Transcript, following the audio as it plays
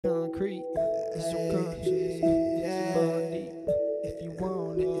Concrete, it's your conscious, it's mind deep. If you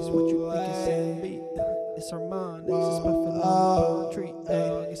want it, it's what you think it's in beat. It's our mind, it's puffing on the palm tree.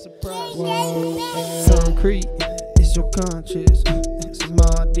 It's a surprise. Concrete, it's your conscious, it's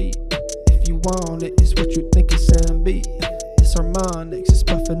mind deep. If you want it, it's what you think it's in beat. It's our mind, it's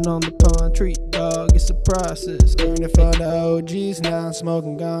puffing on the palm tree. Dog, it's a process. Learning for the OGs, now I'm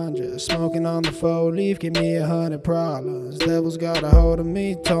smoking ganja. Smoking on the 4-leaf, give me 100 problems. Devils got a hold of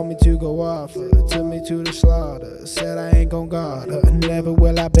me, told me to go off her. Took me to the slaughter, said I ain't gon' guard her. Never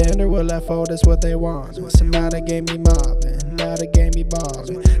will I bend or will I fold, that's what they want. So now they gave me mobbing, now they gave me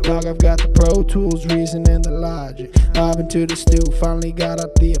ballin'. Dog, I've got the Pro Tools, reason and the logic. Mobbing to the stew, finally got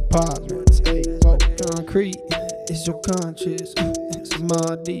up the apartments. Hey, whoa. Concrete, it's your conscious, it's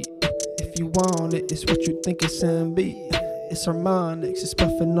mind deep. If you want it, it's what you think it's in beat. It's harmonics, it's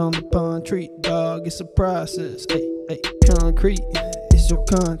puffing on the palm tree. Dog, it's a process. Concrete, it's your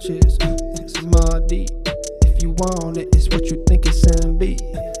conscious, it's mind deep. If you want it, it's what you think it's in beat.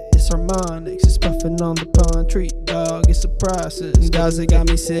 It's harmonics, it's puffing on the palm tree. Dog, it's a process. Does it got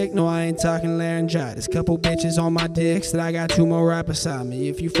me sick? No, I ain't talking laryngitis. Couple bitches on my dick, that I got 2 more right beside me.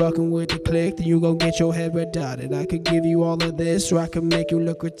 If you fucking with the click, then you gon' get your head redotted. I could give you all of this, or I could make you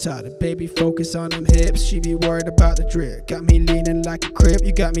look retarded. Baby, focus on them hips, she be worried about the drip. Got me leaning like a crip,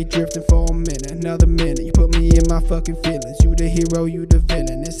 you got me drifting for a minute. Another minute, you put me in my fucking feelings. You the hero, you the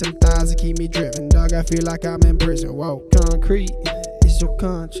villain. It's some thighs that keep me driven. Dog, I feel like I'm in prison, whoa. Concrete, it's your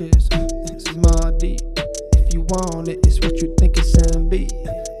conscious, it's mind deep. If you want it, it's what you think it's in beat.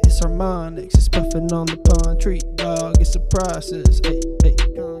 It's harmonics, it's puffing on the palm tree. Dog, it's a process.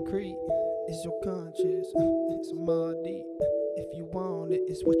 Concrete, it's your conscious, it's mind deep. If you want it,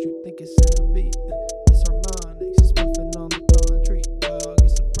 it's what you think it's in beat.